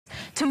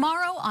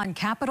Tomorrow on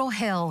Capitol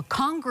Hill,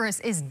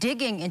 Congress is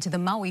digging into the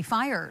Maui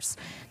fires.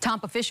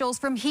 Top officials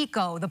from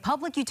HECO, the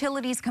Public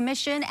Utilities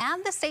Commission,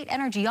 and the State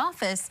Energy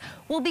Office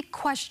will be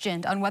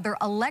questioned on whether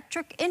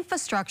electric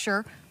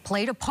infrastructure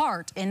played a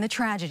part in the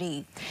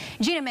tragedy.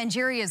 Gina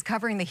Mangieri is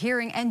covering the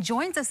hearing and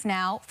joins us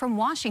now from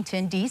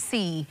Washington,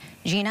 D.C.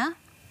 Gina?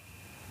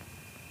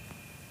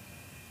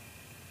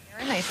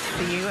 Nice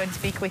to see you and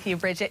speak with you,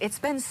 Bridget. It's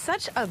been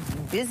such a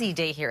busy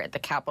day here at the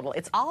Capitol.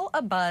 It's all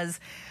a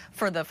buzz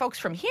for the folks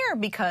from here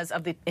because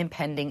of the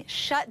impending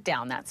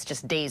shutdown. That's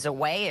just days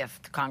away if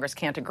Congress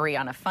can't agree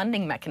on a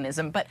funding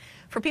mechanism. But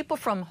for people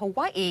from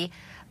Hawaii,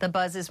 the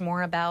buzz is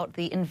more about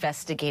the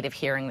investigative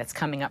hearing that's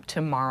coming up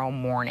tomorrow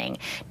morning.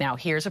 Now,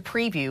 here's a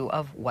preview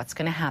of what's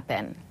going to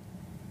happen.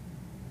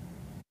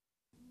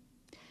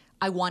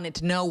 I wanted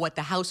to know what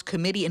the House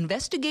committee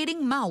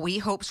investigating Maui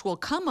hopes will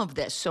come of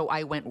this, so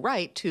I went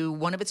right to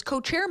one of its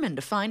co-chairmen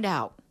to find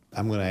out.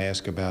 I'm going to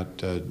ask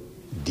about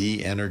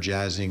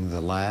de-energizing the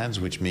lines,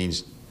 which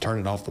means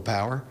turning off the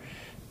power,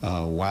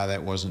 why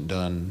that wasn't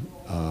done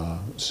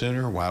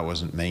sooner, why it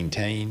wasn't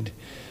maintained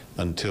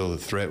until the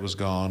threat was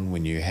gone.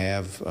 When you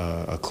have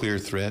a clear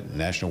threat,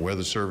 National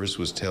Weather Service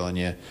was telling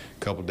you a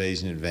couple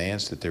days in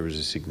advance that there was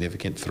a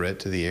significant threat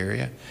to the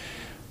area.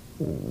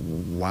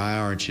 Why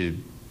aren't you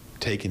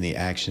taking the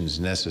actions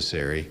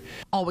necessary?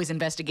 Always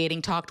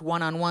Investigating talked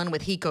one-on-one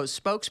with HECO's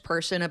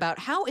spokesperson about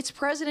how its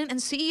president and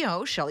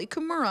CEO, Shelly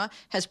Kimura,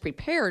 has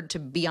prepared to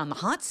be on the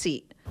hot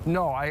seat.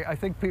 No, I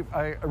think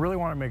I really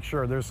want to make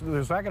sure there's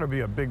not going to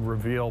be a big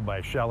reveal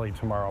by Shelly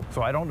tomorrow.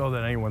 So I don't know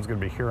that anyone's going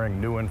to be hearing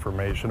new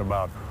information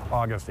about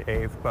August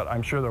 8th, but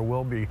I'm sure there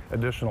will be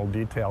additional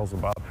details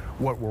about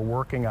what we're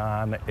working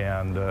on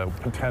and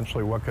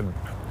potentially what could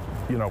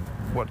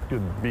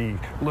be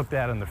looked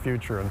at in the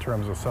future in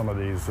terms of some of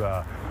these,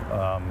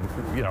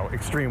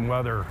 extreme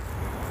weather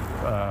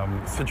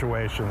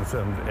situations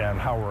and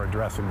how we're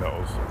addressing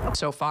those.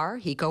 So far,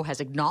 HECO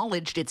has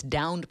acknowledged its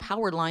downed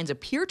power lines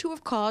appear to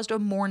have caused a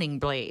morning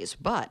blaze,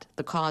 but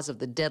the cause of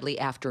the deadly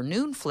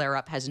afternoon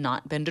flare-up has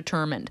not been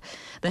determined.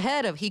 The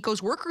head of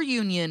HECO's worker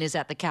union is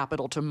at the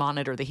Capitol to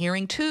monitor the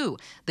hearing, too.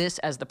 This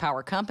as the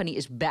power company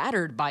is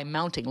battered by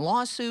mounting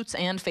lawsuits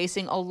and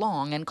facing a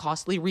long and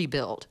costly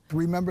rebuild.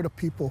 Remember the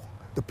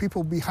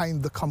people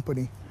behind the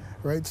company,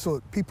 right?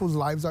 So people's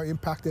lives are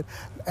impacted.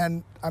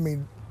 And I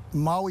mean,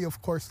 Maui, of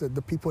course,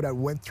 the people that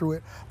went through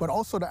it, but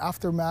also the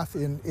aftermath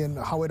in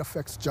how it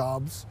affects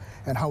jobs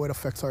and how it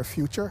affects our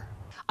future.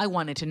 I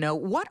wanted to know,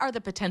 what are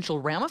the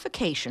potential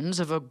ramifications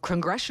of a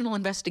congressional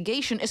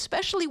investigation,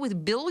 especially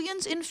with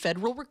billions in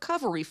federal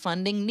recovery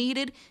funding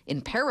needed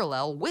in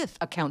parallel with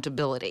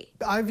accountability?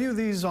 I view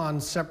these on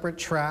separate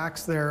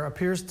tracks. There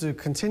appears to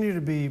continue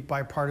to be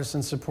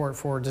bipartisan support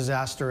for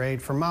disaster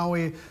aid for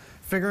Maui,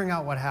 figuring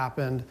out what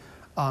happened,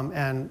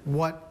 and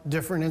what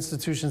different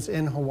institutions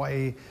in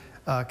Hawaii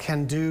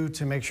can do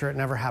to make sure it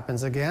never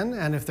happens again,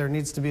 and if there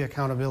needs to be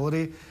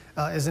accountability,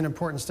 is an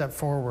important step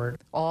forward.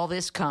 All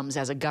this comes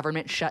as a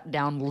government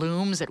shutdown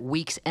looms at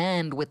week's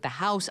end, with the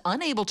House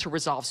unable to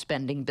resolve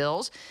spending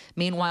bills.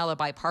 Meanwhile, a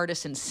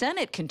bipartisan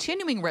Senate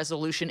continuing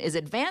resolution is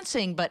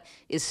advancing, but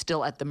is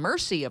still at the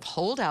mercy of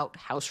holdout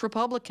House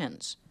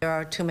Republicans. There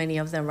are too many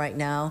of them right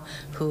now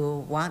who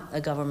want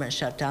a government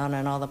shutdown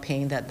and all the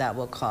pain that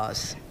will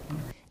cause.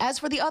 As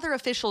for the other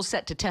officials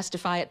set to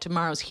testify at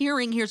tomorrow's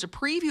hearing, here's a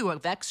preview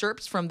of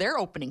excerpts from their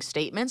opening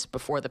statements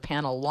before the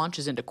panel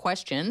launches into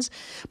questions.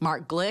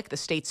 Mark Glick, the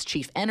state's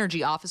chief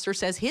energy officer,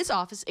 says his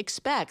office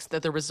expects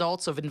that the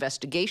results of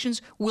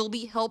investigations will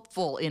be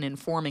helpful in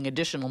informing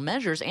additional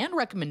measures and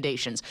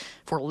recommendations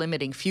for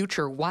limiting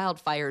future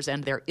wildfires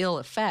and their ill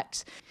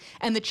effects.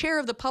 And the chair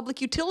of the Public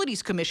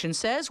Utilities Commission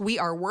says we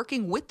are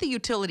working with the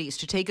utilities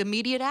to take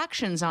immediate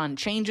actions on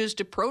changes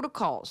to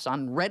protocols,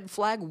 on red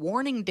flag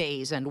warning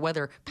days, and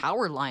whether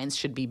power lines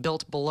should be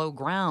built below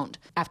ground.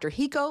 After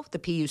HECO, the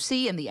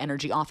PUC, and the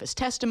Energy Office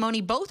testimony,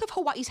 both of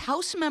Hawaii's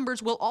House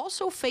members will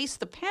also face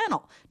the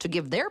panel to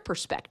give their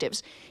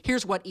perspectives.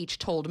 Here's what each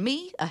told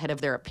me ahead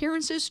of their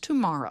appearances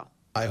tomorrow.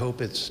 I hope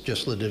it's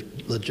just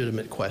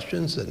legitimate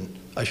questions and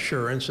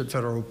assurance that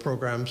federal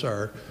programs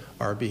are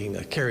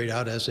being carried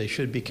out as they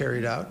should be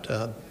carried out.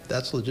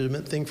 That's a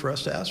legitimate thing for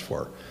us to ask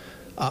for.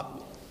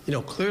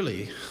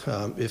 Clearly,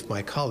 if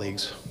my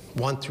colleagues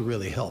want to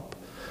really help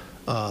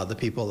the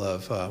people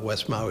of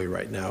West Maui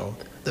right now,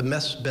 the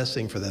best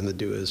thing for them to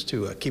do is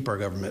to keep our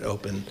government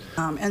open.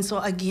 And so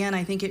again,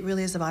 I think it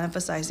really is about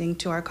emphasizing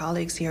to our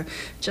colleagues here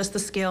just the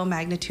scale,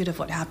 magnitude of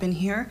what happened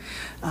here,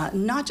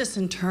 not just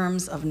in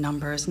terms of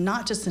numbers,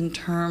 not just in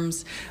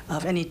terms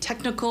of any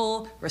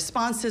technical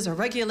responses or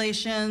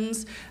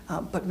regulations,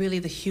 but really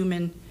the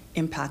human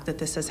impact that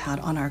this has had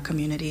on our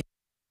community.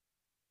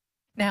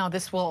 Now,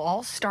 this will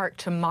all start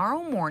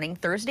tomorrow morning,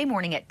 Thursday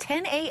morning at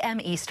 10 a.m.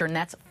 Eastern.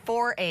 That's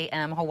 4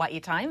 a.m. Hawaii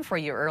time for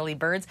your early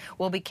birds.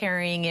 We'll be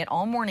carrying it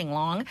all morning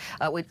long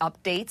with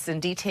updates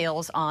and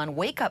details on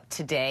Wake Up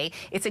today.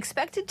 It's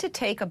expected to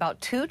take about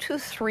 2 to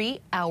 3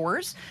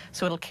 hours,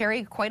 so it'll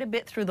carry quite a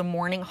bit through the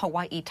morning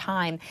Hawaii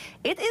time.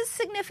 It is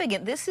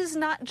significant. This is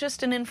not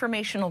just an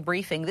informational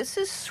briefing. This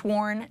is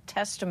sworn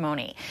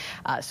testimony.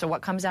 So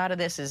what comes out of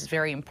this is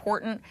very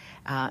important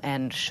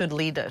and should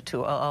lead to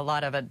a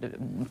lot of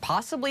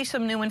possibly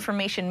some new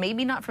information,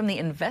 maybe not from the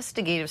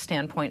investigative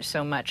standpoint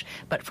so much,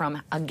 but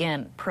from,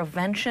 again,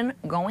 prevention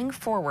going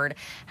forward,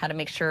 how to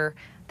make sure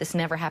this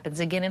never happens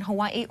again in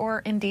Hawaii or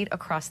indeed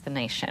across the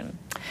nation.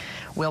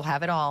 We'll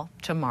have it all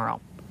tomorrow.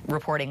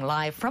 Reporting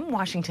live from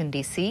Washington,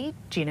 D.C.,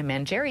 Gina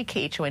Mangieri,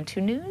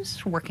 KHON2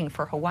 News, working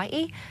for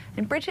Hawaii.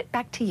 And Bridget,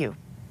 back to you.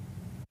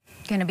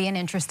 Going to be an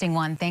interesting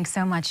one. Thanks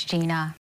so much, Gina.